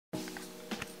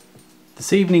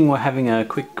This evening we're having a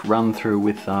quick run through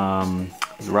with the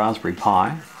Raspberry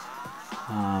Pi.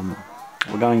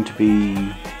 We're going to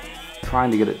be trying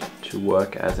to get it to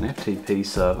work as an FTP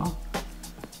server.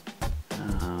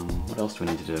 What else do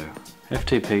we need to do?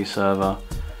 FTP server,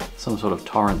 some sort of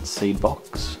torrent seed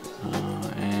box,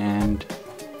 and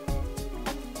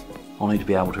I'll need to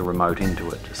be able to remote into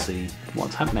it to see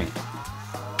what's happening.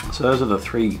 So those are the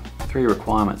three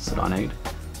requirements that I need.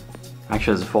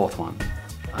 Actually, there's a fourth one.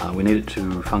 We need it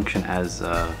to function as,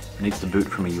 it needs to boot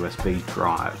from a USB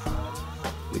drive,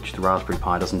 which the Raspberry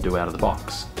Pi doesn't do out of the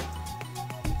box.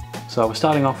 So we're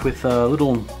starting off with a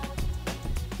little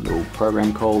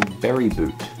program called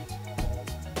BerryBoot,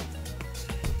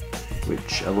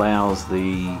 which allows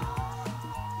the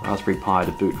Raspberry Pi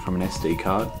to boot from an SD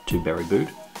card to BerryBoot.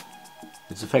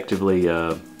 It's effectively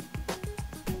a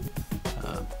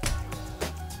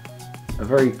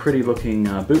very pretty looking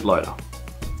bootloader,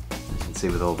 as you can see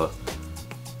with all the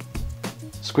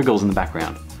squiggles in the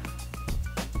background.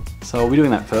 So we'll be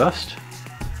doing that first,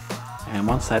 and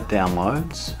once that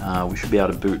downloads we should be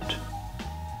able to boot.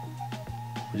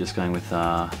 We're just going with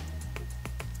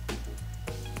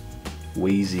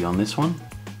Wheezy on this one.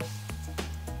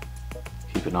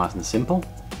 Keep it nice and simple,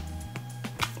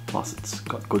 plus it's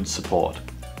got good support.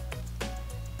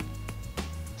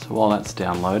 So while that's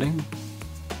downloading,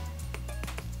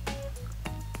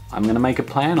 I'm going to make a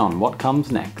plan on what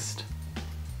comes next.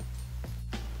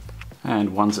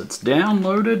 And once it's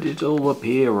downloaded, it'll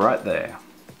appear right there.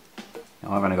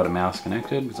 Now I've only got a mouse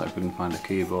connected because I couldn't find a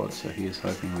keyboard, so here's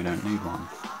hoping we don't need one.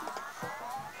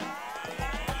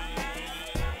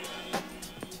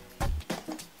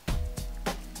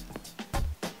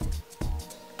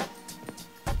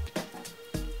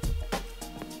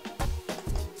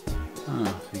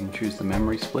 So you can choose the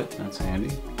memory split, that's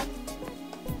handy.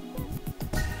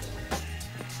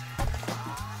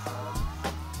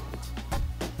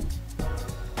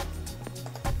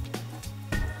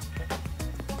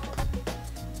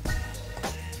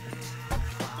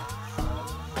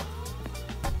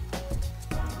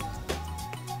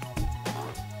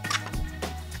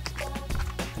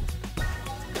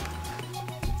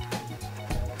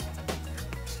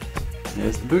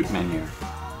 There's the boot menu.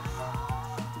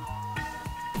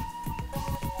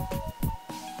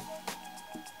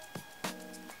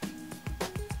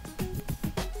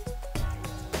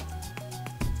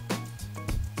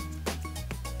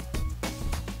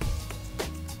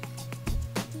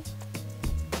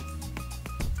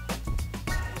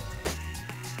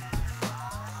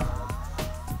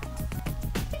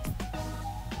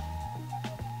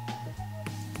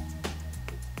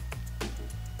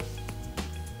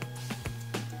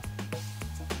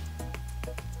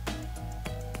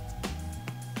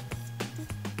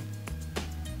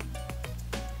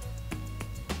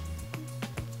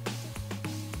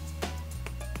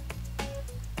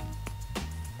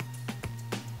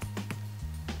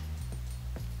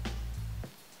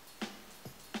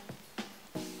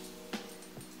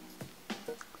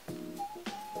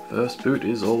 First boot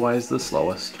is always the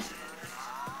slowest.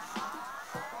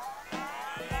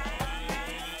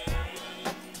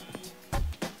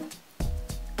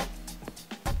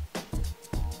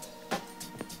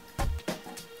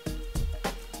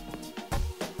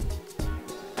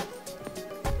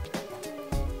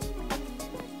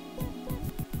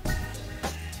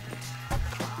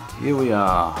 Here we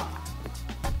are.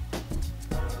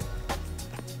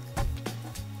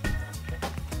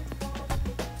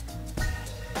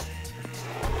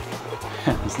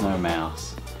 There's no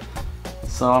mouse.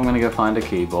 So I'm gonna go find a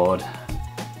keyboard.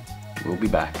 We'll be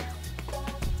back.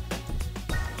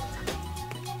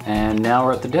 And now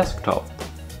we're at the desktop.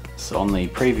 So on the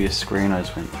previous screen I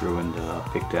just went through and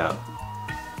picked out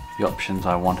the options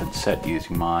I wanted set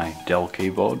using my Dell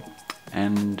keyboard.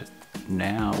 And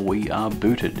now we are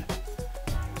booted.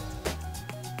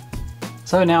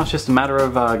 So now it's just a matter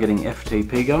of getting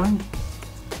FTP going.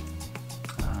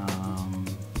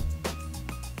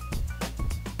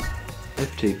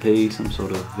 FTP, some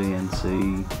sort of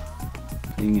VNC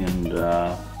thing, and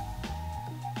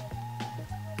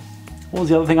what was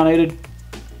the other thing I needed?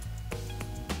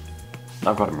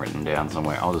 I've got them written down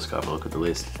somewhere. I'll just go have a look at the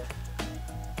list.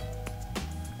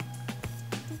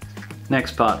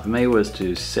 Next part for me was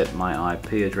to set my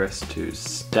IP address to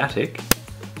static.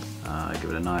 Give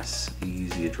it a nice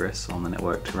easy address on the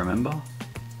network to remember.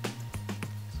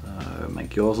 So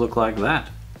make yours look like that.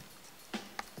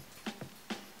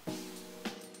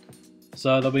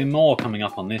 So there'll be more coming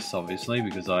up on this obviously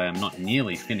because I am not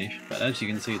nearly finished, but as you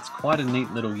can see it's quite a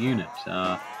neat little unit.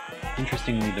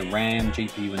 Interestingly, the RAM,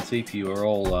 GPU and CPU are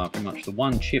all pretty much the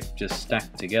one chip just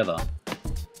stacked together.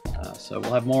 So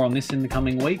we'll have more on this in the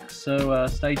coming weeks, so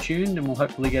stay tuned and we'll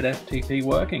hopefully get FTP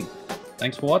working.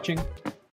 Thanks for watching.